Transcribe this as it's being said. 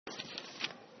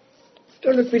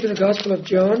Turn with me to the Gospel of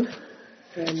John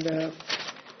and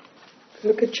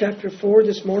look at chapter 4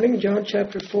 this morning. John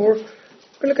chapter 4. We're going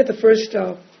to look at the first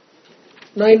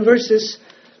 9 verses.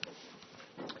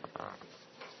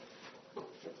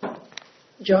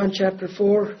 John chapter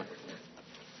 4.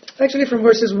 Actually, from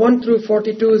verses 1 through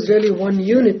 42 is really one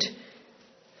unit.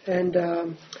 And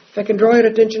if I can draw your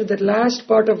attention to that last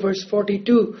part of verse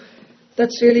 42,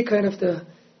 that's really kind of the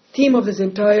theme of this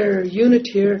entire unit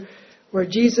here, where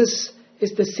Jesus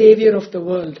is the Savior of the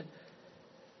world.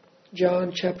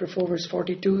 John chapter 4 verse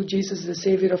 42, Jesus is the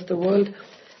Savior of the world.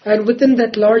 And within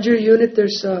that larger unit,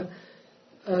 there's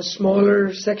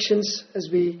smaller sections as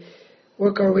we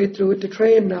work our way through it to try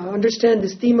and understand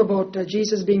this theme about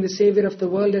Jesus being the Savior of the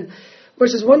world. And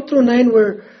verses 1 through 9,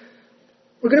 we're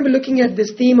going to be looking at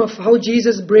this theme of how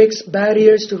Jesus breaks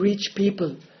barriers to reach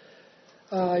people.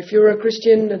 If you're a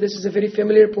Christian, this is a very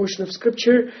familiar portion of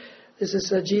Scripture. This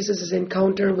is Jesus'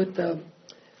 encounter with the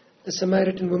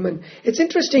Samaritan woman. It's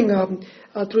interesting,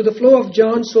 through the flow of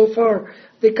John so far,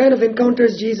 the kind of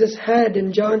encounters Jesus had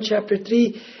in John chapter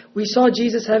 3, we saw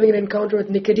Jesus having an encounter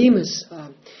with Nicodemus.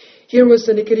 Here was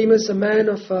Nicodemus, a man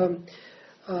of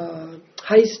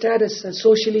high status,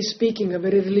 socially speaking, a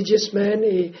very religious man,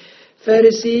 a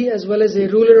Pharisee, as well as a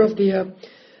ruler of the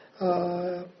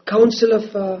council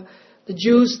of the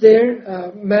Jews there,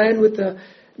 a man with a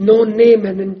known name.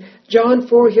 And in John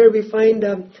 4 here we find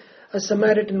a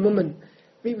Samaritan woman.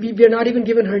 We are not even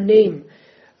given her name.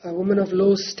 A woman of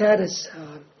low status.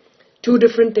 Two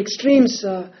different extremes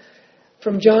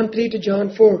from John 3 to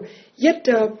John 4. Yet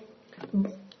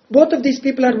both of these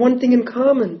people had one thing in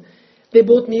common. They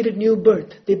both needed new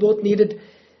birth. They both needed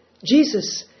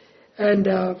Jesus. And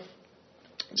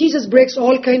Jesus breaks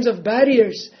all kinds of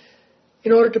barriers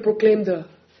in order to proclaim the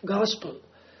gospel.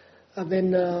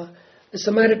 When the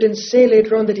Samaritans say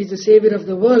later on that He's the Savior of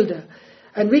the world.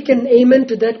 And we can amen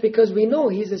to that because we know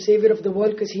He's the Savior of the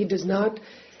world because He does not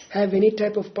have any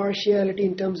type of partiality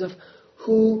in terms of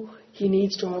who He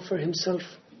needs to offer Himself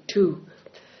to.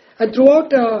 And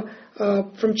throughout,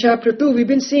 from chapter 2, we've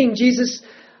been seeing Jesus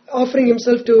offering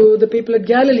Himself to the people at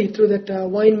Galilee through that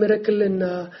wine miracle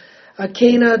in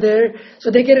Cana there.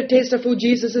 So they get a taste of who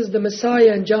Jesus is, the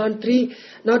Messiah. In John 3,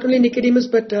 not only Nicodemus,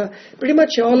 but pretty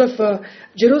much all of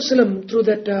Jerusalem through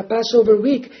that Passover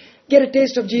week get a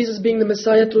taste of Jesus being the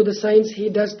Messiah through the signs He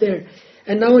does there.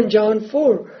 And now in John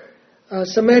 4,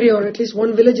 Samaria, or at least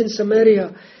one village in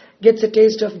Samaria, gets a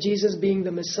taste of Jesus being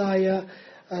the Messiah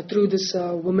through this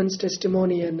woman's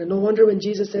testimony. And no wonder when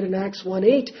Jesus said in Acts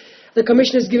 1:8, the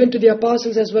commission is given to the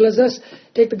apostles as well as us.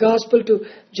 Take the gospel to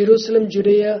Jerusalem,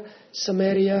 Judea,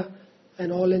 Samaria,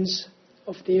 and all ends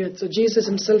of the earth. So Jesus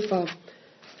Himself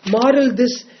modeled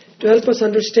this to help us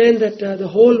understand that the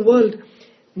whole world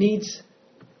needs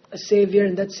a Savior,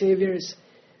 and that Savior is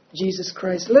Jesus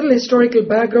Christ. A little historical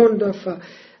background of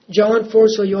John 4,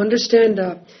 so you understand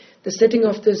the setting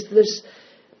of this.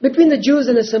 Between the Jews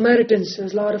and the Samaritans,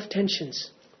 there's a lot of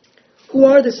tensions. Who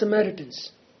are the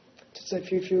Samaritans? So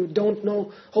if you don't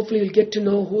know, hopefully you'll get to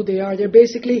know who they are. They're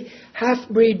basically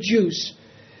half-breed Jews.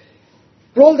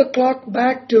 Roll the clock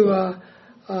back to,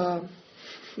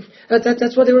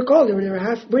 that's what they were called. They were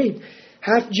half-breed.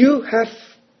 Half Jew, half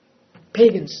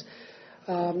pagans.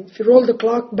 If you roll the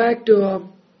clock back to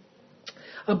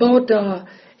about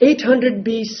 800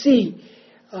 BC,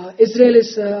 Israel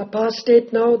is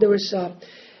apostate now. There was,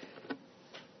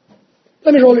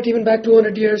 let me roll it even back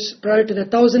 200 years prior to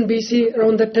that, 1000 BC,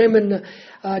 around that time when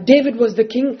David was the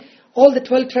king. All the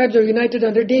 12 tribes are united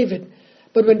under David.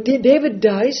 But when David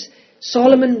dies,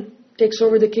 Solomon takes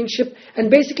over the kingship. And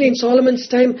basically in Solomon's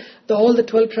time, all the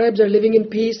 12 tribes are living in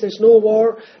peace. There's no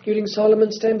war during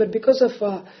Solomon's time. But because of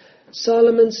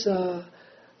Solomon's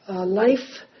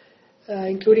life,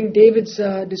 including David's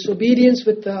disobedience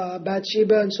with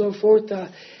Bathsheba and so forth,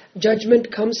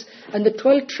 judgment comes, and the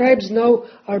 12 tribes now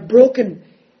are broken.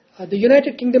 The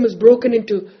United Kingdom is broken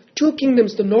into two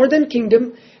kingdoms. The northern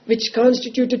kingdom, which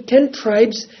constituted 10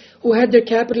 tribes who had their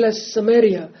capital as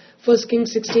Samaria. 1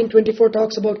 Kings 16:24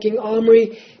 talks about King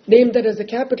Omri, named that as the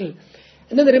capital.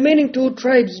 And then the remaining two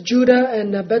tribes, Judah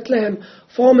and Bethlehem,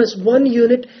 form as one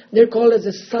unit. They're called as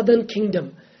the southern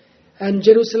kingdom. And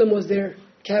Jerusalem was their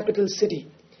capital city.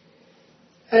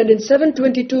 And in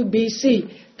 722 BC,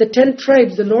 the 10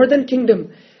 tribes, the northern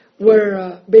kingdom,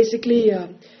 were basically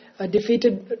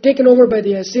taken over by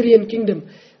the Assyrian kingdom.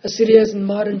 Assyria is in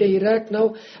modern-day Iraq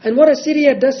now. And what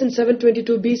Assyria does in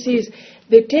 722 BC is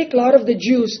they take a lot of the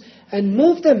Jews and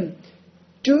move them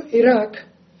to Iraq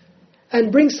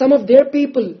and bring some of their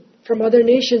people from other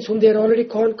nations whom they had already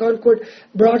conquered,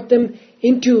 brought them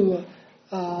into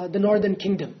the northern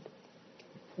kingdom.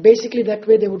 Basically, that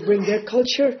way they would bring their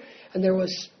culture, and there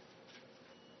was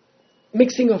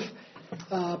mixing of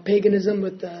paganism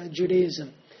with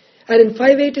Judaism. And in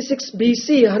 586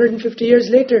 BC, 150 years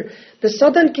later, the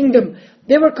southern kingdom,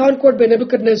 they were conquered by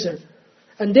Nebuchadnezzar.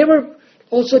 And they were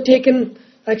also taken,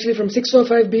 actually from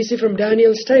 605 BC, from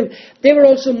Daniel's time, they were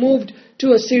also moved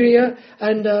to Assyria,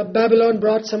 and Babylon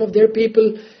brought some of their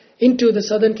people into the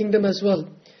southern kingdom as well.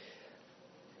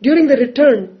 During the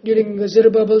return, during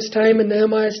Zerubbabel's time and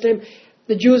Nehemiah's time,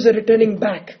 the Jews are returning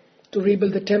back to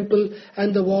rebuild the temple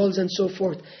and the walls and so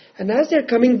forth. And as they're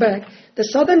coming back, the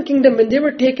southern kingdom, when they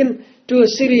were taken to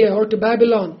Assyria or to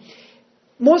Babylon,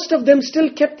 most of them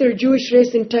still kept their Jewish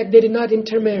race intact. They did not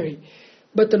intermarry.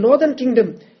 But the northern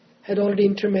kingdom had already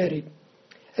intermarried.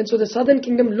 And so the southern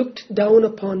kingdom looked down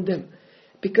upon them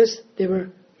because they were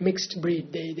mixed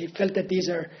breed. They felt that these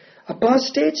are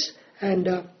apostates, and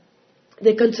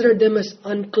they considered them as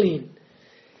unclean.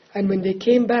 And when they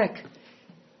came back,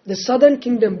 the southern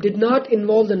kingdom did not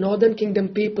involve the northern kingdom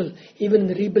people, even in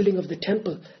the rebuilding of the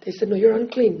temple. They said, no, you're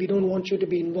unclean. We don't want you to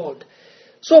be involved.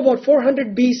 So about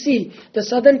 400 BC, the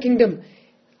southern kingdom,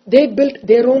 they built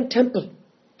their own temple,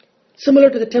 similar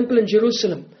to the temple in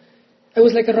Jerusalem. It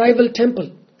was like a rival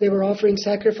temple. They were offering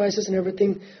sacrifices and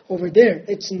everything over there.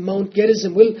 It's in Mount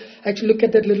Gerizim. We'll actually look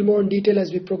at that a little more in detail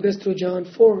as we progress through John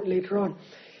 4 later on.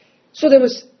 So there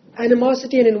was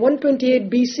animosity, and in 128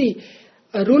 BC,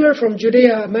 a ruler from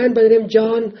Judea, a man by the name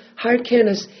John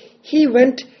Hyrcanus, he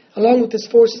went along with his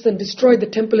forces and destroyed the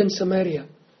temple in Samaria.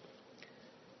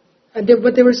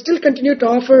 But they were still continued to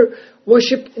offer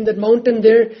worship in that mountain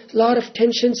there. A lot of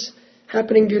tensions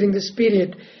happening during this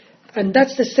period. And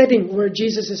that's the setting where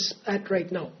Jesus is at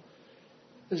right now.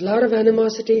 There's a lot of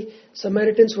animosity.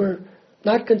 Samaritans were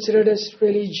not considered as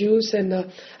really Jews. And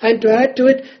to add to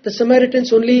it, the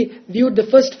Samaritans only viewed the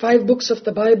first 5 books of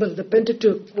the Bible, the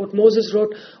Pentateuch, what Moses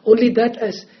wrote, only that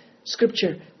as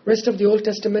scripture. Rest of the Old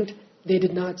Testament, they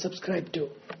did not subscribe to.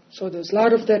 So there's a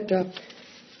lot of that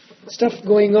stuff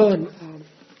going on.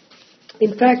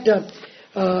 In fact,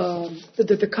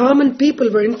 the common people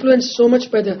were influenced so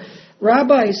much by the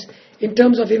rabbis in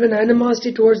terms of even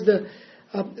animosity towards the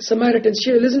Samaritans.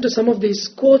 Here, listen to some of these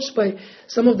quotes by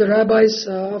some of the rabbis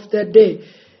of that day.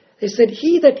 They said,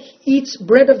 "He that eats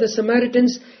bread of the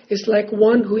Samaritans is like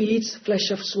one who eats flesh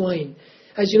of swine."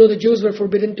 As you know, the Jews were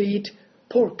forbidden to eat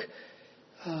pork.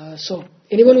 So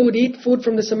anyone who would eat food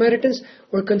from the Samaritans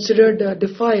were considered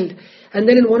defiled. And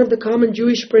then in one of the common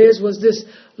Jewish prayers was this: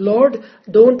 "Lord,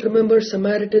 don't remember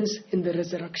Samaritans in the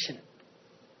resurrection."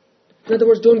 In other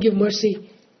words, don't give mercy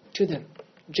to them.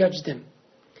 Judge them.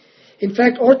 In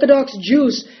fact, Orthodox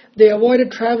Jews, they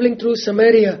avoided traveling through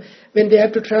Samaria when they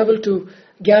had to travel to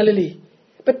Galilee.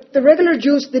 But the regular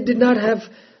Jews, they did not have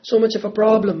so much of a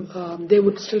problem. They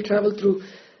would still travel through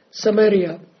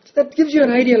Samaria. So that gives you an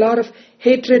idea, a lot of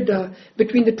hatred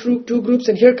between the two groups.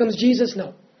 And here comes Jesus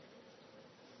now.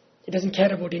 He doesn't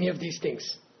care about any of these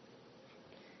things.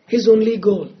 His only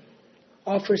goal,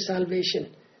 offer salvation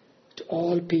to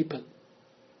all people.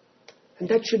 And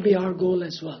that should be our goal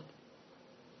as well.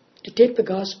 To take the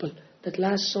gospel, that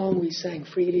last song we sang,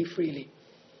 freely, freely.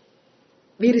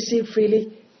 We receive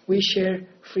freely, we share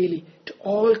freely to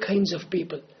all kinds of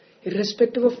people,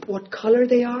 irrespective of what color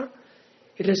they are,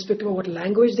 irrespective of what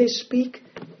language they speak,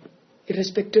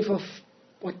 irrespective of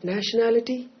what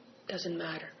nationality, doesn't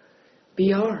matter.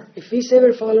 We are. If we say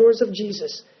we're followers of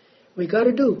Jesus, we got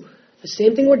to do the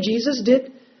same thing what Jesus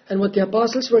did and what the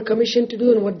apostles were commissioned to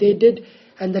do and what they did.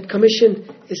 And that commission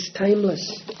is timeless,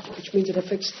 which means it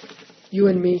affects you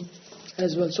and me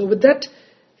as well. So with that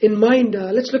in mind,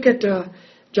 let's look at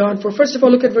John 4. First of all,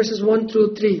 look at verses 1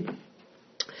 through 3.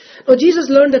 Now Jesus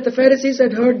learned that the Pharisees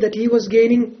had heard that he was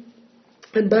gaining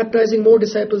and baptizing more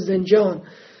disciples than John.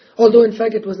 Although in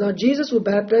fact it was not Jesus who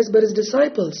baptized, but his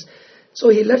disciples. So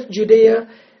he left Judea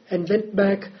and went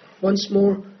back once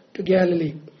more to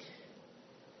Galilee.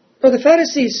 Now the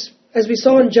Pharisees, as we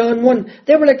saw in John 1,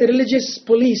 they were like the religious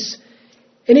police.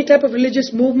 Any type of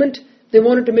religious movement, they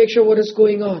wanted to make sure what is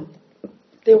going on.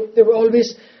 They were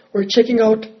always checking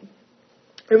out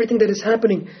everything that is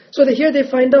happening. So here they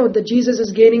find out that Jesus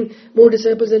is gaining more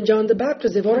disciples than John the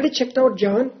Baptist. They've already checked out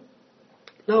John.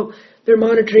 Now they're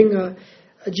monitoring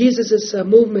Jesus'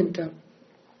 movement.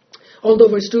 Although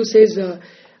verse 2 says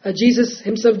Jesus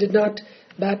himself did not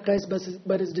baptize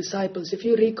but his disciples. If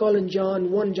you recall in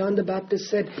John 1, John the Baptist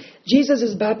said,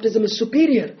 Jesus' baptism is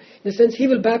superior. In the sense, he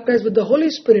will baptize with the Holy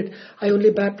Spirit. I only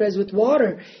baptize with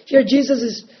water. Here Jesus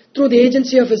is, through the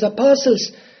agency of his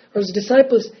apostles or his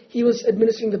disciples, he was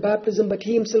administering the baptism, but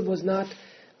he himself was not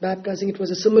baptizing. It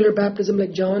was a similar baptism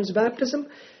like John's baptism,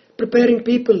 preparing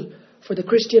people for the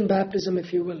Christian baptism,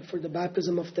 if you will, for the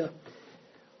baptism of the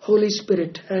Holy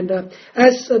Spirit. And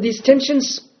as these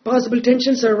possible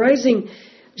tensions are rising,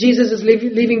 Jesus is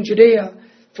leaving Judea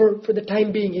for the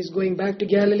time being. He's going back to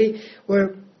Galilee,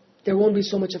 where there won't be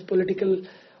so much of political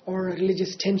or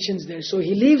religious tensions there. So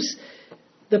he leaves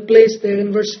the place there.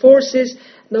 In verse 4 says,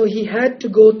 now he had to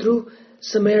go through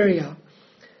Samaria.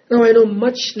 Now I know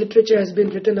much literature has been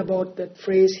written about that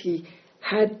phrase, he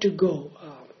had to go.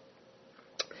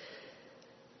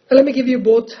 Let me give you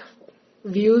both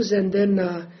views and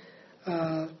then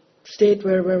state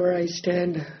where I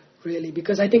stand really,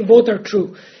 because I think both are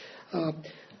true. A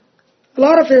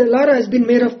lot has been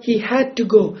made of he had to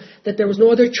go, that there was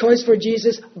no other choice for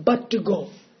Jesus but to go.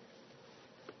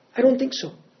 I don't think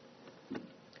so.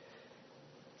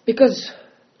 Because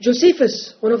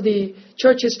Josephus, one of the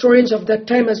church historians of that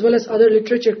time, as well as other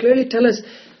literature, clearly tell us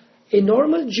a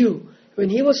normal Jew, when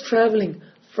he was traveling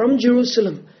from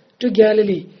Jerusalem to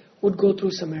Galilee, would go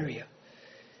through Samaria.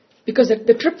 Because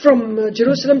the trip from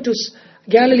Jerusalem to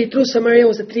Galilee through Samaria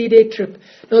was a 3-day trip.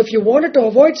 Now if you wanted to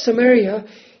avoid Samaria,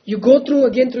 you go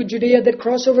through Judea, then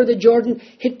cross over the Jordan,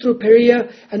 hit through Perea,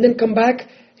 and then come back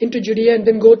into Judea, and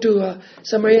then go to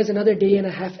Samaria as another day and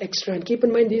a half extra. And keep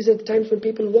in mind, these are the times when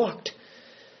people walked.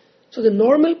 So the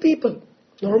normal people,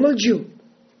 normal Jew,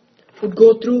 would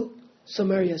go through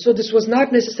Samaria. So this was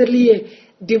not necessarily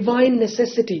a divine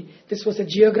necessity. This was a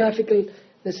geographical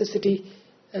necessity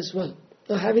as well.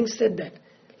 Now having said that,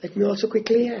 let me also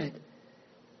quickly add,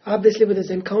 obviously with his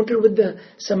encounter with the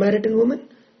Samaritan woman,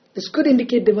 this could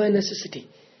indicate divine necessity.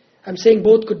 I'm saying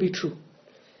both could be true.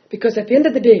 Because at the end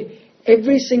of the day,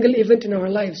 every single event in our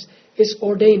lives is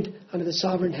ordained under the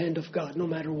sovereign hand of God, no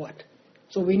matter what.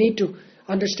 So we need to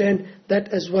understand that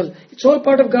as well. It's all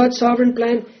part of God's sovereign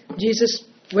plan. Jesus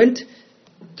went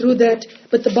through that.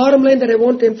 But the bottom line that I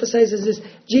want to emphasize is this: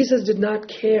 Jesus did not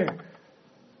care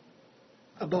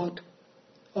about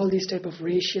all these type of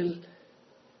racial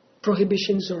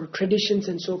prohibitions or traditions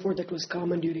and so forth that was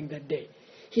common during that day.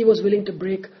 He was willing to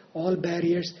break all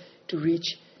barriers to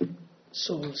reach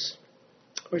souls.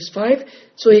 Verse 5,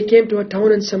 so he came to a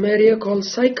town in Samaria called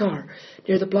Sychar,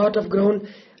 near the plot of ground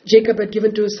Jacob had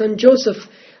given to his son Joseph.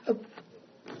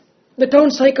 The town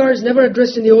Sychar is never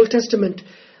addressed in the Old Testament.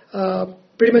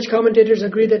 Pretty much commentators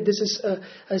agree that this is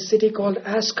a city called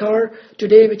Ascar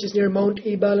today, which is near Mount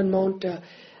Ebal and Mount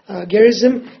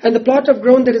Gerizim. And the plot of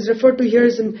ground that is referred to here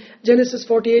is in Genesis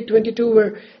 48:22,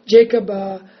 where Jacob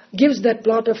gives that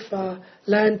plot of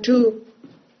land to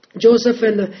Joseph.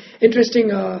 And interesting,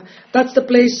 that's the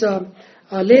place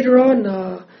later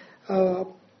on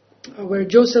where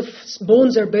Joseph's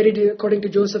bones are buried, according to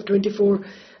Joseph 24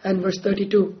 and verse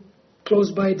 32,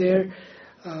 close by there,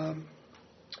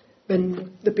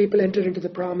 when the people entered into the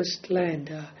promised land.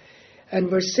 And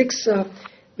verse 6,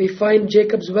 we find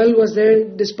Jacob's well was there,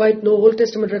 despite no Old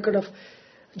Testament record of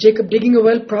Jacob digging a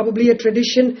well, probably a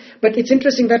tradition. But it's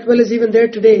interesting, that well is even there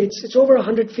today. It's over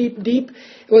 100 feet deep.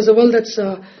 It was a well that's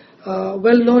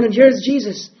well known. And here's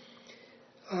Jesus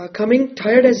coming,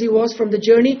 tired as he was from the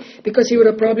journey, because he would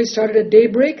have probably started at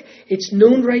daybreak. It's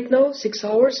noon right now, 6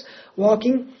 hours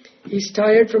walking. He's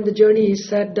tired from the journey. He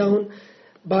sat down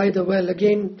by the well.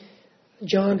 Again,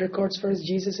 John records for us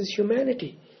Jesus'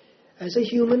 humanity. As a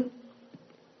human,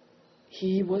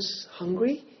 he was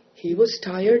hungry, he was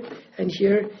tired, and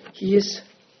here he is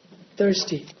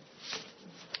thirsty.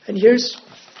 And here's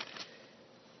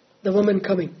the woman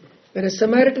coming. When a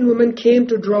Samaritan woman came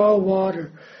to draw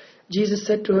water, Jesus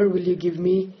said to her, will you give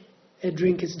me a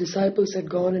drink? His disciples had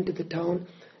gone into the town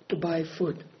to buy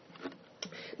food.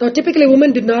 Now typically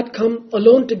women did not come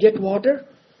alone to get water,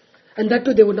 and that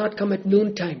too they would not come at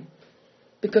noontime,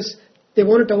 because they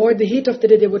wanted to avoid the heat of the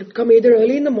day. They would come either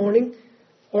early in the morning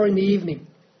or in the evening.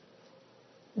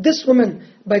 This woman,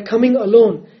 by coming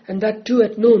alone, and that too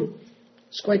at noon,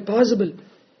 it's quite possible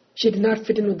she did not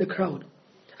fit in with the crowd.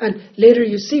 And later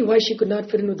you see why she could not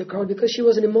fit in with the crowd, because she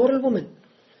was an immoral woman,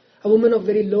 a woman of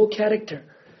very low character.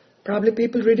 Probably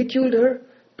people ridiculed her,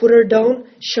 put her down,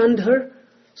 shunned her.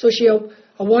 So she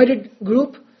avoided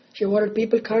group, she avoided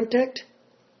people contact.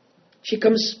 She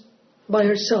comes by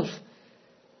herself.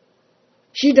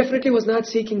 She definitely was not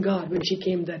seeking God when she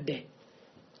came that day.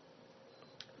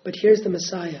 But here's the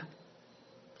Messiah.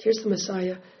 Here's the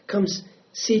Messiah comes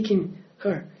seeking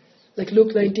her. Like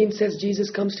Luke 19 says,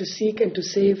 Jesus comes to seek and to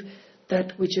save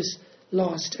that which is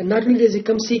lost. And not only does he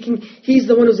come seeking, he's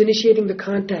the one who's initiating the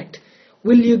contact.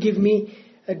 Will you give me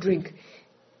a drink?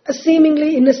 A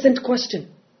seemingly innocent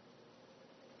question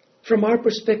from our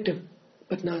perspective,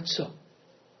 but not so.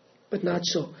 But not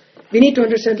so. We need to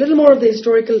understand a little more of the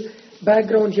historical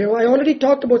background here. I already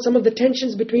talked about some of the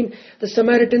tensions between the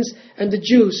Samaritans and the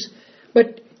Jews.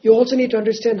 But you also need to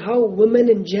understand how women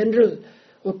in general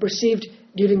were perceived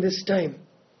during this time.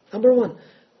 Number one,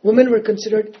 women were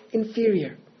considered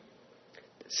inferior.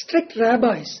 Strict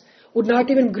rabbis would not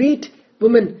even greet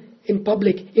women in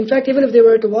public. In fact, even if they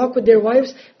were to walk with their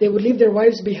wives, they would leave their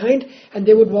wives behind and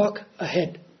they would walk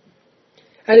ahead.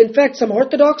 And in fact, some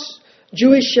Orthodox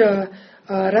Jewish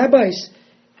rabbis,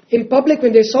 in public,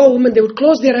 when they saw a woman, they would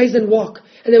close their eyes and walk.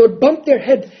 And they would bump their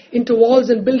head into walls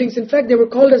and buildings. In fact, they were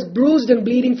called as bruised and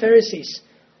bleeding Pharisees.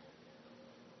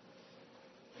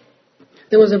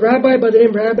 There was a rabbi by the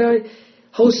name Rabbi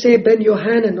Hosea ben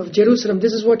Yohanan of Jerusalem.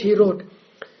 This is what he wrote.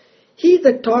 He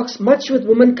that talks much with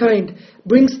womankind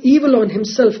brings evil on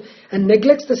himself and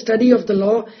neglects the study of the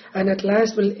law and at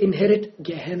last will inherit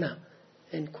Gehenna.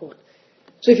 End quote.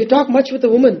 So if you talk much with a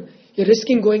woman, you're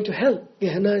risking going to hell.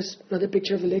 Gehenna is another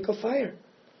picture of the lake of fire.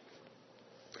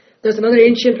 There's another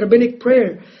ancient rabbinic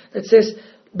prayer that says,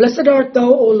 Blessed art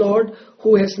thou, O Lord,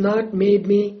 who has not made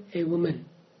me a woman.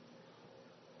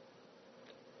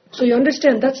 So you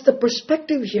understand, that's the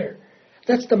perspective here.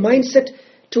 That's the mindset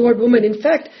toward women. In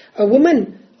fact, a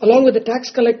woman, along with the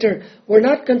tax collector, were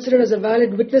not considered as a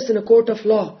valid witness in a court of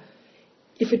law.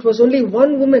 If it was only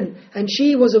one woman and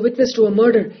she was a witness to a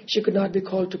murder, she could not be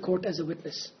called to court as a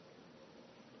witness.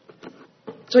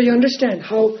 So you understand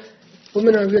how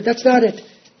women are viewed. That's not it.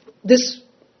 This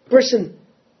person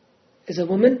is a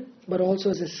woman, but also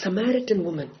is a Samaritan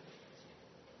woman.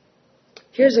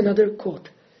 Here's another quote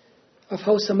of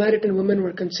how Samaritan women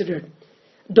were considered.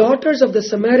 Daughters of the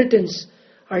Samaritans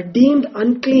are deemed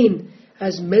unclean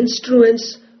as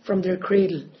menstruants from their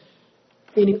cradle.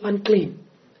 Meaning unclean.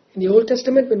 In the Old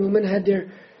Testament, when women had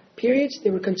their periods, they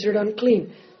were considered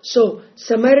unclean. So,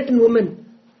 Samaritan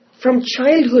women, from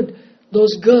childhood,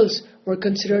 those girls were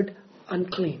considered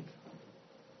unclean.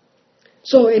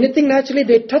 So, anything naturally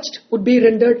they touched would be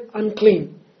rendered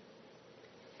unclean.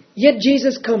 Yet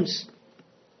Jesus comes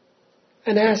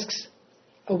and asks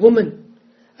a woman,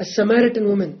 a Samaritan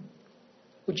woman,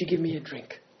 would you give me a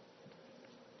drink?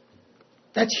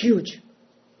 That's huge.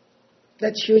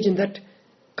 That's huge in that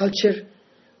culture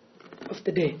of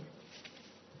the day.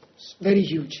 It's very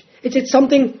huge. It's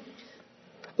something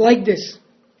like this.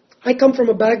 I come from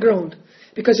a background,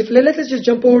 because if let us just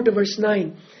jump over to verse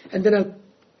 9, and then I'll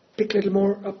pick a little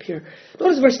more up here.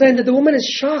 Notice verse 9, that the woman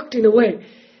is shocked in a way.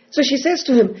 So she says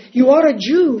to him, you are a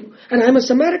Jew, and I'm a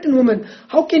Samaritan woman.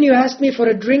 How can you ask me for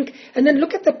a drink? And then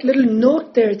look at that little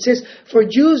note there. It says, for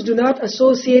Jews do not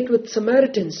associate with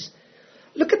Samaritans.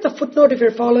 Look at the footnote if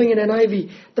you're following in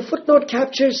NIV. The footnote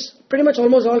captures, pretty much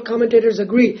almost all commentators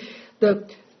agree, the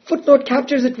footnote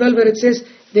captures it well where it says,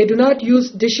 they do not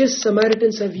use dishes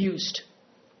Samaritans have used.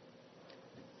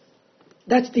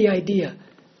 That's the idea.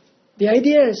 The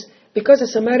idea is, because a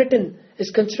Samaritan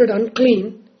is considered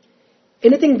unclean,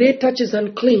 anything they touch is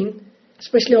unclean,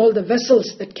 especially all the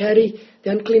vessels that carry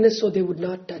the uncleanness, so they would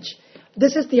not touch.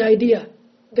 This is the idea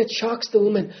that shocks the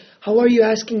woman. How are you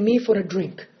asking me for a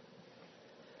drink?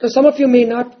 Now, some of you may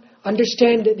not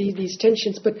understand these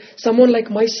tensions, but someone like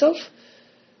myself,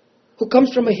 who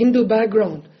comes from a Hindu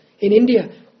background in India,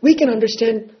 we can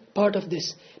understand part of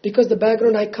this. Because the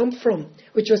background I come from,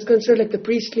 which was considered like the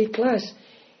priestly class,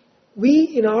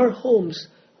 we in our homes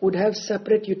would have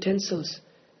separate utensils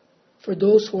for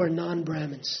those who are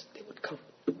non-Brahmins. They would come.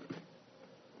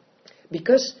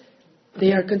 Because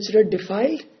they are considered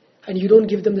defiled, and you don't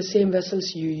give them the same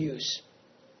vessels you use.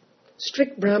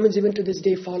 Strict Brahmins even to this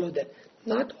day follow that.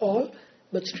 Not all,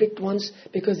 but strict ones,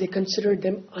 because they consider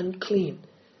them unclean.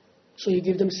 So you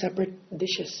give them separate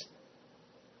dishes.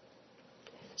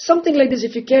 Something like this,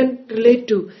 if you can relate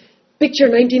to, picture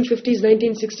 1950s,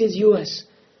 1960s US.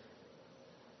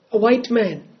 A white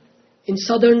man in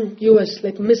southern US,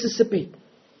 like Mississippi,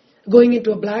 going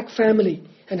into a black family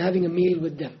and having a meal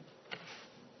with them.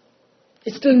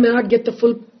 It still may not get the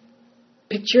full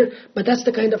picture, but that's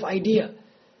the kind of idea.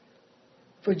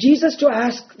 For Jesus to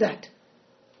ask that,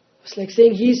 it's like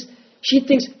saying she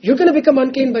thinks, you're going to become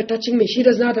unclean by touching me. She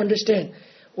does not understand.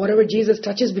 Whatever Jesus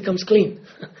touches becomes clean.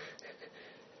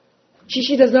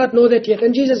 She does not know that yet.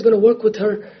 And Jesus is going to work with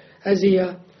her as he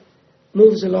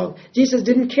moves along. Jesus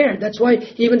didn't care. That's why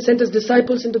he even sent his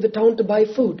disciples into the town to buy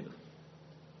food.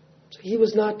 So he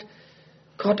was not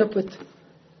caught up with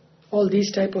all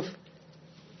these type of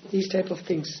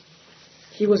things.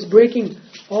 He was breaking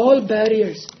all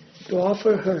barriers to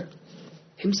offer her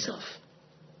himself.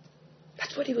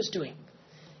 That's what he was doing.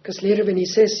 Because later when he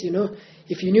says,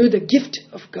 if you knew the gift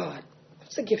of God,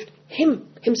 what's the gift? Him,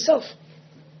 himself.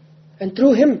 And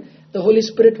through him, the Holy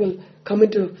Spirit will come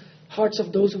into hearts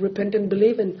of those who repent and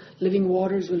believe, and living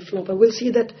waters will flow. But we'll see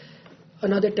that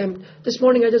another time. This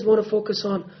morning I just want to focus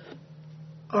on,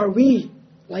 are we,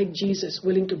 like Jesus,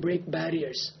 willing to break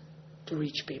barriers to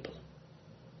reach people?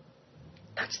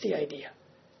 That's the idea.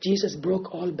 Jesus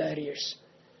broke all barriers.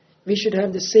 We should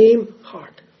have the same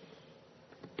heart.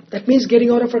 That means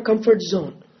getting out of our comfort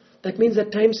zone. That means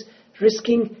at times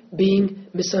risking being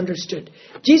misunderstood.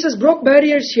 Jesus broke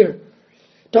barriers here.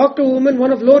 Talked to a woman,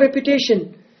 one of low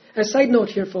reputation. A side note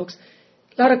here, folks.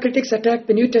 A lot of critics attack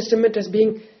the New Testament as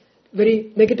being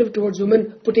very negative towards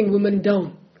women, putting women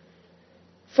down.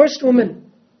 First person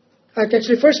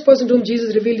to whom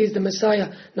Jesus revealed is the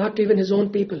Messiah, not to even his own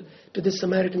people, to this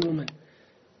Samaritan woman.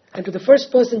 And to the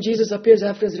first person Jesus appears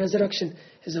after his resurrection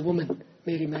is a woman,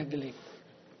 Mary Magdalene.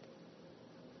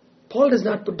 Paul does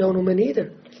not put down women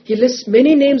either. He lists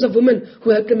many names of women who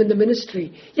helped him in the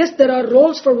ministry. Yes, there are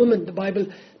roles for women. The Bible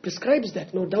prescribes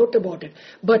that, no doubt about it.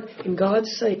 But in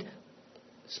God's sight,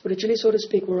 spiritually so to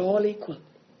speak, we're all equal.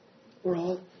 We're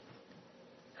all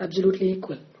absolutely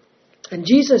equal. And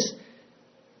Jesus,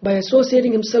 by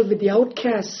associating himself with the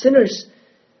outcasts, sinners,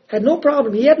 had no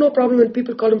problem. He had no problem when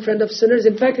people called him friend of sinners.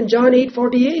 In fact, in John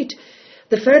 8:48,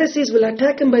 the Pharisees will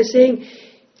attack him by saying,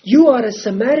 "You are a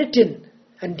Samaritan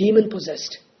and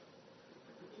demon-possessed."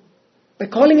 By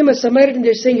calling him a Samaritan,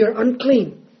 they're saying you're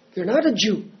unclean. You're not a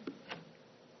Jew.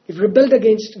 You've rebelled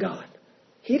against God.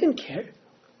 He didn't care.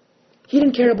 He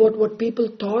didn't care about what people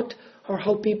thought or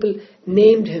how people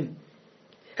named him.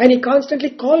 And he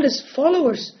constantly called his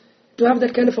followers to have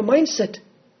that kind of a mindset.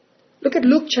 Look at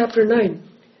Luke chapter 9.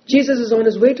 Jesus is on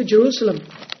his way to Jerusalem.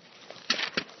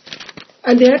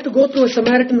 And they had to go through a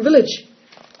Samaritan village.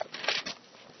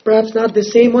 Perhaps not the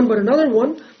same one, but another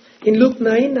one. In Luke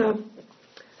 9,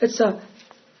 let's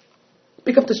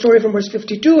pick up the story from verse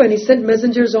 52. And he sent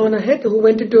messengers on ahead who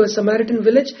went into a Samaritan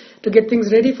village to get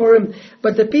things ready for him.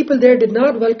 But the people there did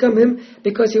not welcome him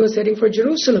because he was heading for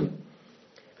Jerusalem.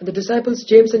 And the disciples,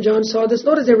 James and John, saw this.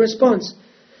 Notice their response.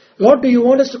 "Lord, do you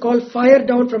want us to call fire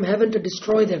down from heaven to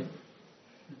destroy them?"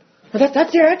 Now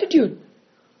that's their attitude.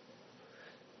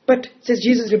 But it says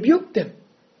Jesus rebuked them.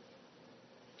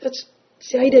 That's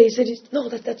the idea. He said, no,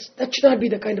 that should not be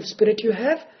the kind of spirit you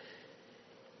have.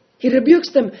 He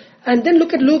rebukes them. And then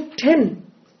look at Luke 10,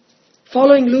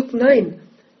 following Luke 9,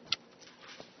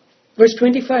 verse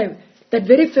 25. That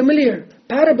very familiar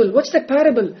parable. What's that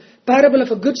parable? Parable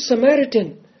of a good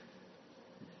Samaritan.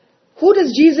 Who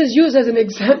does Jesus use as an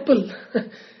example?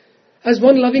 As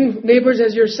one loving neighbors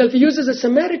as yourself. He uses a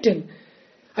Samaritan.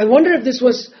 I wonder if this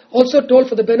was also told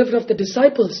for the benefit of the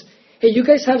disciples. Hey, you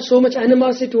guys have so much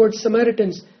animosity towards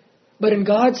Samaritans. But in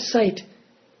God's sight,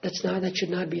 that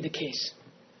should not be the case.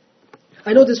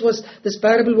 I know this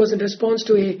parable was in response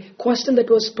to a question that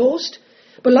was posed.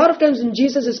 But a lot of times in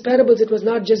Jesus' parables, it was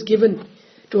not just given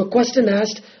to a question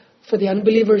asked for the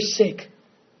unbeliever's sake,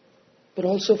 but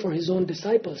also for his own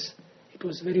disciples. It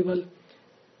was very well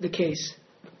the case.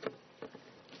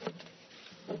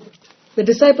 The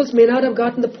disciples may not have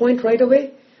gotten the point right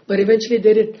away, but eventually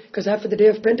they did. Because after the day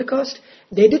of Pentecost,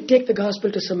 they did take the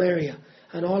gospel to Samaria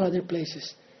and all other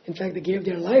places. In fact, they gave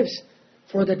their lives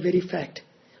for that very fact.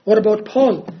 What about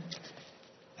Paul?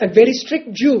 A very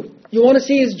strict Jew. You want to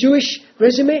see his Jewish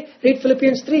resume? Read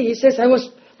Philippians 3. He says, I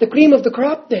was the cream of the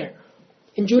crop there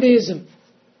in Judaism.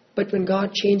 But when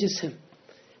God changes him,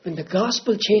 when the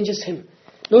gospel changes him,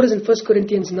 notice in 1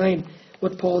 Corinthians 9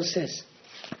 what Paul says.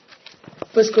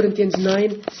 1 Corinthians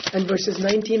 9 and verses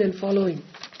 19 and following.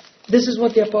 This is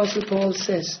what the Apostle Paul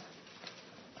says.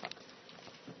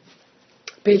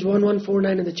 Page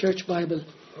 1149 in the Church Bible.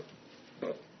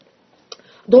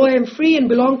 Though I am free and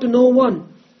belong to no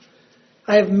one,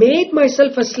 I have made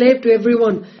myself a slave to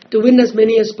everyone to win as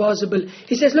many as possible.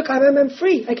 He says, look, I'm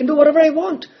free. I can do whatever I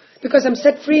want because I'm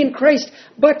set free in Christ.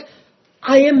 But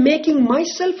I am making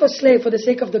myself a slave for the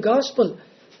sake of the gospel.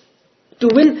 To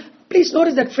win. Please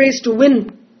notice that phrase, to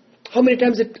win. How many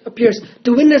times it appears?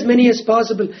 To win as many as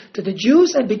possible. To the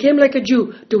Jews, I became like a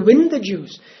Jew. To win the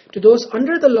Jews. To those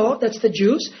under the law, that's the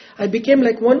Jews, I became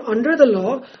like one under the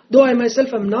law, though I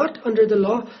myself am not under the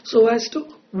law, so as to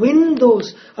win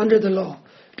those under the law.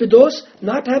 To those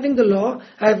not having the law,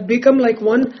 I have become like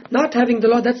one not having the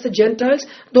law, that's the Gentiles,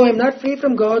 though I am not free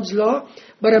from God's law,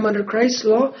 but I am under Christ's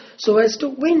law, so as to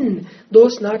win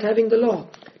those not having the law.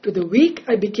 To the weak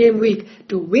I became weak,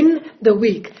 to win the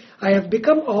weak. I have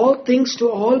become all things to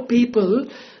all people,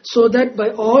 so that by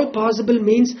all possible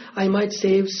means I might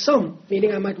save some,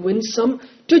 meaning I might win some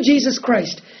to Jesus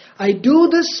Christ. I do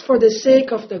this for the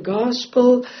sake of the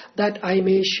gospel, that I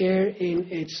may share in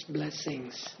its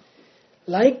blessings.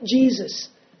 Like Jesus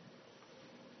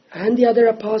and the other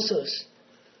apostles,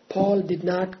 Paul did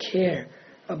not care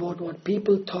about what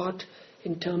people thought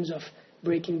in terms of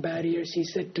breaking barriers. He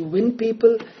said, to win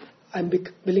people, I'm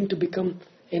willing to become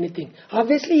anything.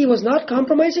 Obviously, he was not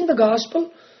compromising the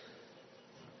gospel.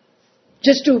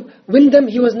 Just to win them,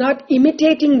 he was not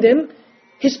imitating them.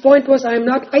 His point was, I am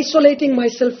not isolating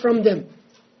myself from them.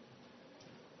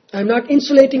 I am not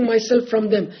insulating myself from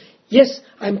them. Yes,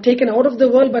 I am taken out of the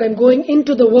world, but I am going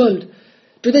into the world.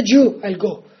 To the Jew, I'll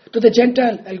go. To the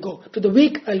Gentile, I'll go. To the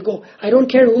weak, I'll go. I don't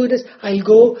care who it is. I'll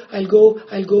go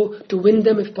to win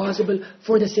them if possible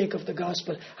for the sake of the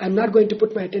gospel. I'm not going to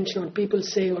put my attention on people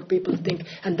say or people think.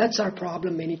 And that's our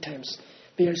problem many times.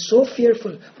 We are so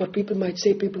fearful what people might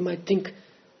say, people might think.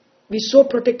 We so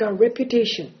protect our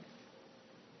reputation.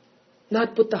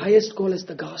 Not put the highest goal as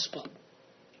the gospel.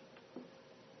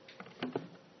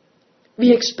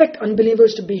 We expect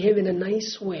unbelievers to behave in a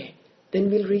nice way.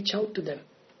 Then we'll reach out to them.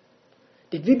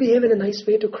 Did we behave in a nice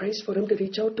way to Christ for Him to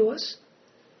reach out to us?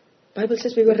 The Bible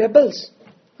says we were rebels.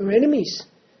 We were enemies.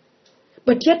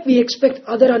 But yet we expect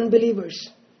other unbelievers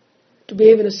to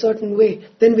behave in a certain way.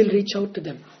 Then we'll reach out to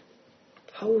them.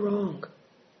 How wrong.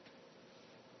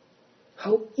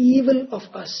 How evil of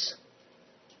us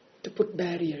to put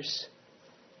barriers.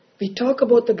 We talk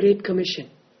about the Great Commission.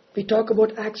 We talk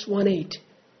about Acts 1:8.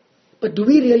 But do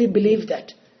we really believe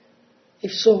that?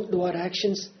 If so, do our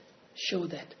actions show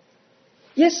that?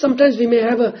 Yes, sometimes we may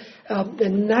have a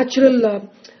natural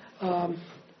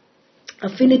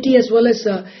affinity as well as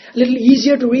a little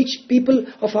easier to reach people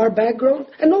of our background.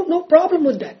 And no problem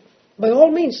with that. By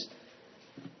all means.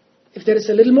 If there is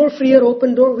a little more freer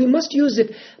open door, we must use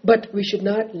it. But we should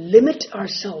not limit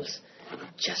ourselves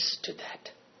just to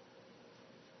that.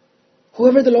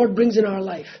 Whoever the Lord brings in our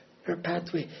life, our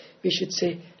pathway, we should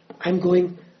say, I'm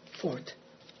going forth.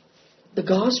 The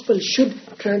gospel should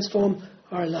transform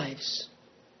our lives.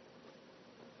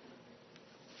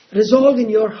 Resolve in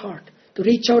your heart to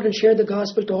reach out and share the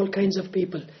gospel to all kinds of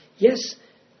people. Yes,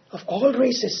 of all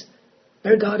races,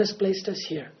 where God has placed us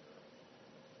here.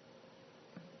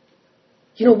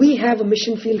 We have a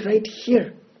mission field right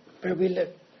here where we live.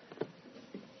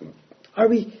 Are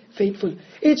we faithful?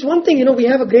 It's one thing, we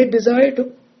have a great desire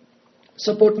to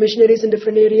support missionaries in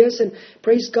different areas and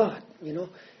praise God,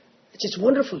 It's just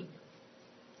wonderful.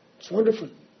 It's wonderful.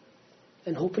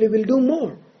 And hopefully we'll do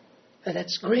more. And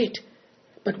that's great.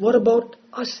 But what about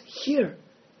us here?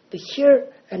 The here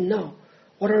and now.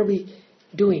 What are we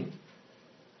doing?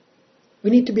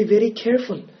 We need to be very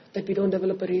careful that we don't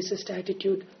develop a racist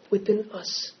attitude within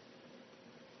us.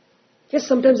 Yes,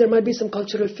 sometimes there might be some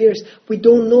cultural fears. We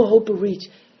don't know how to reach.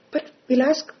 But we'll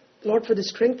ask the Lord for the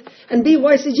strength and be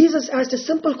wise. Jesus asked a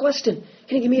simple question.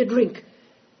 Can you give me a drink?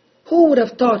 Who would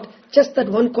have thought just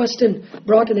that one question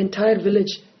brought an entire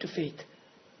village to faith?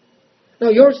 Now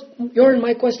your and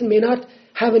my question may not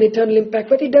have an eternal impact,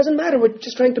 but it doesn't matter. We're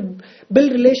just trying to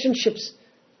build relationships.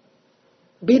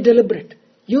 Be deliberate.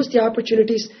 Use the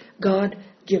opportunities God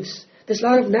gives. There's a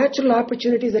lot of natural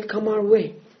opportunities that come our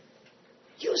way.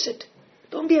 Use it.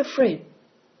 Don't be afraid.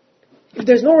 If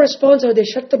there's no response or they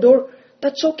shut the door,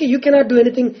 that's okay. You cannot do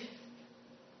anything.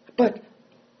 But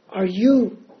are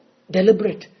you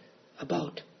deliberate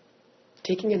about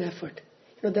taking an effort?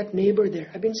 That neighbor there,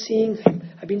 I've been seeing him.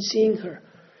 I've been seeing her.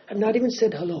 I've not even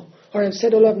said hello. Or I've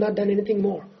said hello, I've not done anything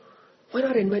more. Why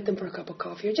not invite them for a cup of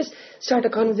coffee? Or just start a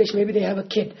conversation. Maybe they have a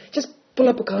kid. Just pull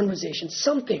up a conversation.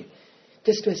 Something.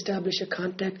 Just to establish a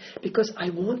contact. Because I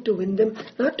want to win them.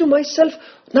 Not to myself.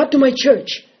 Not to my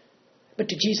church. But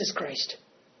to Jesus Christ.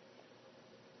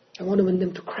 I want to win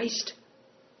them to Christ.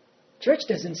 Church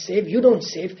doesn't save. You don't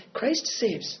save. Christ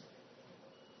saves.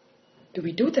 Do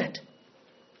we do that?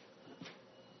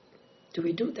 Do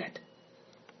we do that?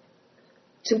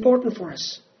 It's important for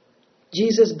us.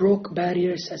 Jesus broke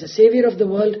barriers. As a savior of the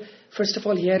world, first of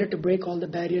all, He had to break all the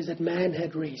barriers that man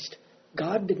had raised.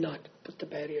 God did not put the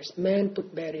barriers. Man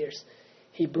put barriers.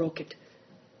 He broke it.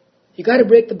 You got to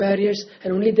break the barriers,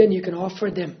 and only then you can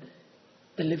offer them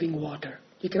the living water.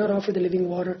 You cannot offer the living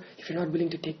water if you're not willing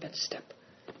to take that step.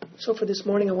 So for this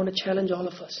morning, I want to challenge all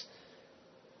of us.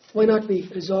 Why not we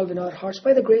resolve in our hearts,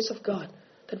 by the grace of God,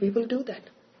 that we will do that.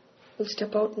 We'll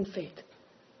step out in faith.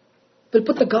 We'll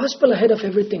put the gospel ahead of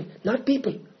everything, not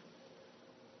people.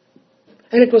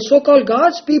 And it was so-called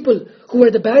God's people who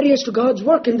were the barriers to God's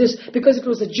work in this, because it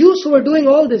was the Jews who were doing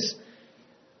all this.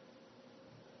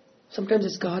 Sometimes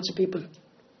it's God's people.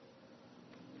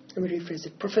 Let me rephrase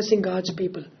it. Professing God's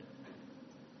people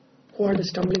who are the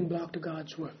stumbling block to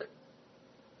God's work.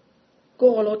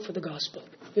 Go all out for the gospel.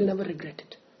 You'll never regret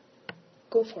it.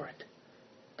 Go for it.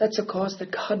 That's a cause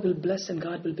that God will bless and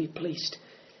God will be pleased.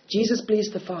 Jesus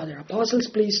pleased the Father. Apostles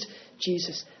pleased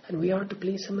Jesus. And we are to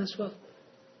please Him as well.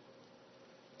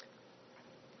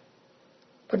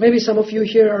 But maybe some of you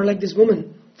here are like this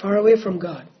woman, far away from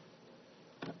God.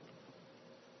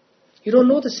 You don't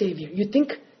know the Savior. You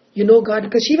think you know God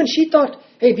because even she thought,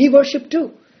 hey, we worship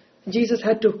too. Jesus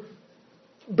had to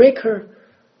break her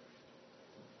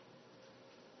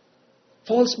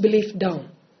false belief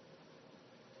down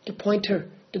to point her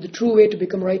to the true way to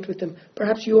become right with Him.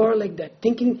 Perhaps you are like that,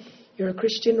 thinking you're a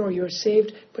Christian or you're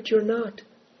saved, but you're not.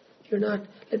 You're not.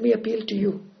 Let me appeal to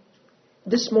you.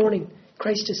 This morning,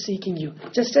 Christ is seeking you.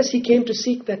 Just as He came to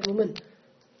seek that woman,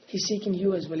 He's seeking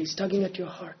you as well. He's tugging at your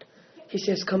heart. He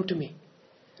says, come to me.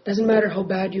 Doesn't matter how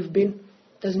bad you've been.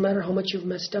 Doesn't matter how much you've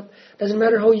messed up. Doesn't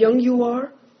matter how young you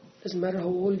are. Doesn't matter how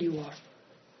old you are.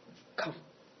 Come.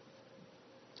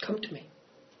 Come to me.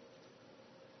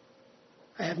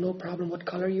 I have no problem what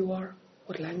color you are,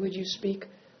 what language you speak,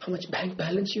 how much bank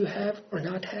balance you have or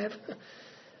not have,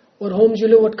 what homes you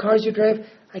live, what cars you drive.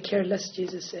 I care less,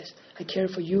 Jesus says. I care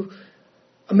for you.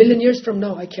 1,000,000 years from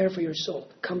now, I care for your soul.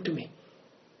 Come to me.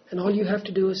 And all you have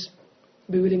to do is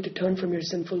be willing to turn from your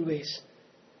sinful ways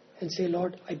and say,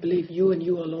 Lord, I believe you and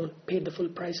you alone paid the full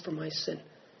price for my sin.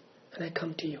 And I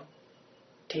come to you.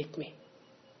 Take me.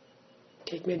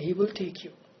 Take me, and He will take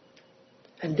you.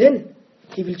 And then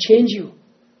He will change you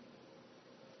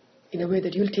in a way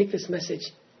that you'll take this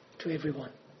message to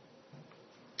everyone.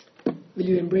 Will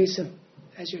you embrace Him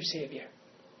as your Savior?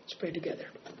 Let's pray together.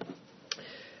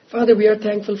 Father, we are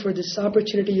thankful for this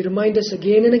opportunity. You remind us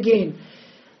again and again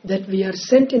that we are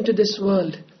sent into this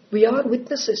world. We are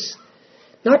witnesses.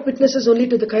 Not witnesses only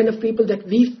to the kind of people that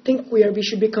we think we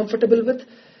should be comfortable with,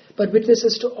 but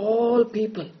witnesses to all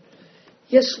people.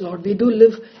 Yes, Lord, we do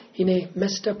live in a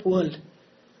messed up world.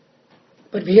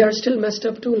 But we are still messed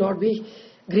up too, Lord. We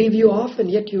grieve you often,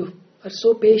 yet you are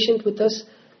so patient with us,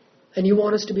 and you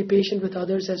want us to be patient with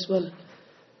others as well.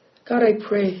 God, I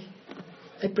pray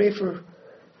for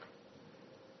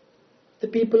the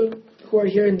people who are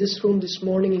here in this room this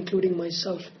morning, including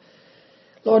myself.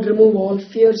 Lord, remove all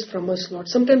fears from us, Lord.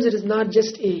 Sometimes it is not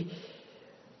just a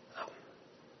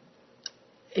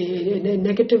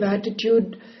negative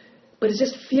attitude, but it's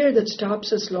just fear that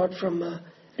stops us, Lord, from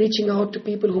reaching out to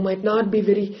people who might not be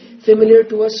very familiar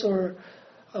to us or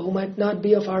who might not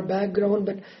be of our background.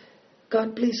 But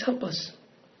God, please help us.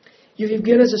 You've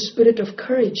given us a spirit of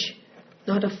courage,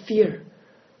 not of fear.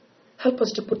 Help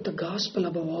us to put the gospel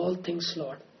above all things,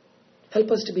 Lord. Help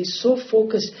us to be so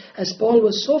focused, as Paul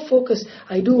was so focused.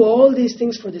 I do all these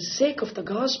things for the sake of the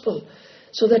gospel,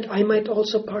 so that I might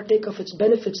also partake of its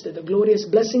benefits, the glorious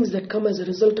blessings that come as a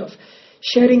result of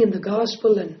sharing in the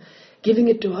gospel and giving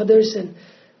it to others. And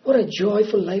what a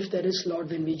joyful life that is, Lord,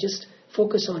 when we just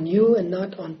focus on you and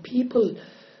not on people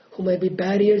who might be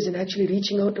barriers in actually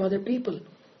reaching out to other people.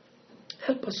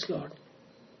 Help us, Lord.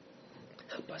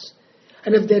 Help us.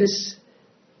 And if there is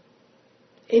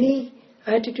any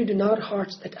attitude in our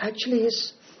hearts that actually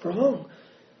is wrong,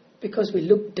 because we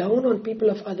look down on people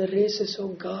of other races, oh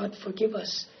God, forgive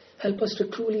us. Help us to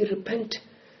truly repent.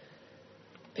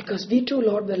 Because we too,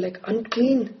 Lord, were like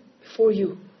unclean before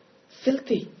you,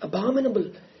 filthy,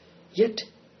 abominable. Yet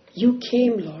you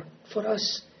came, Lord, for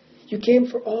us. You came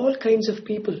for all kinds of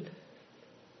people.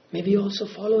 May we also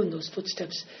follow in those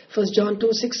footsteps. 1 John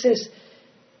 2:6 says,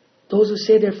 those who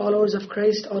say they're followers of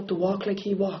Christ ought to walk like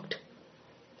He walked.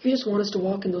 You just want us to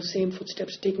walk in those same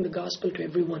footsteps, taking the gospel to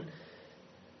everyone.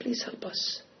 Please help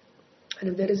us. And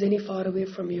if there is any far away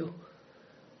from you,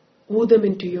 woo them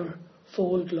into your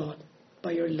fold, Lord,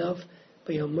 by your love,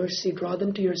 by your mercy. Draw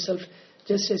them to yourself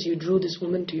just as you drew this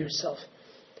woman to yourself.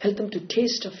 Help them to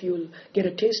taste of you, get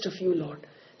a taste of you, Lord.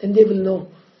 Then they will know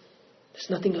there's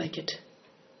nothing like it.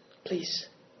 Please,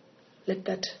 let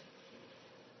that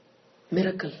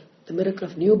miracle, the miracle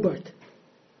of new birth,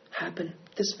 happen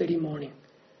this very morning.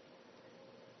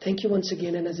 Thank you once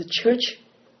again. And as a church,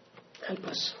 help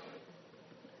us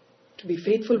to be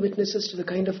faithful witnesses to the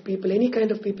kind of people, any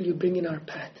kind of people you bring in our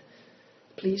path.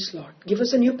 Please, Lord, give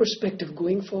us a new perspective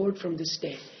going forward from this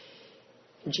day.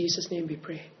 In Jesus' name we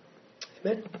pray.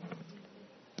 Amen.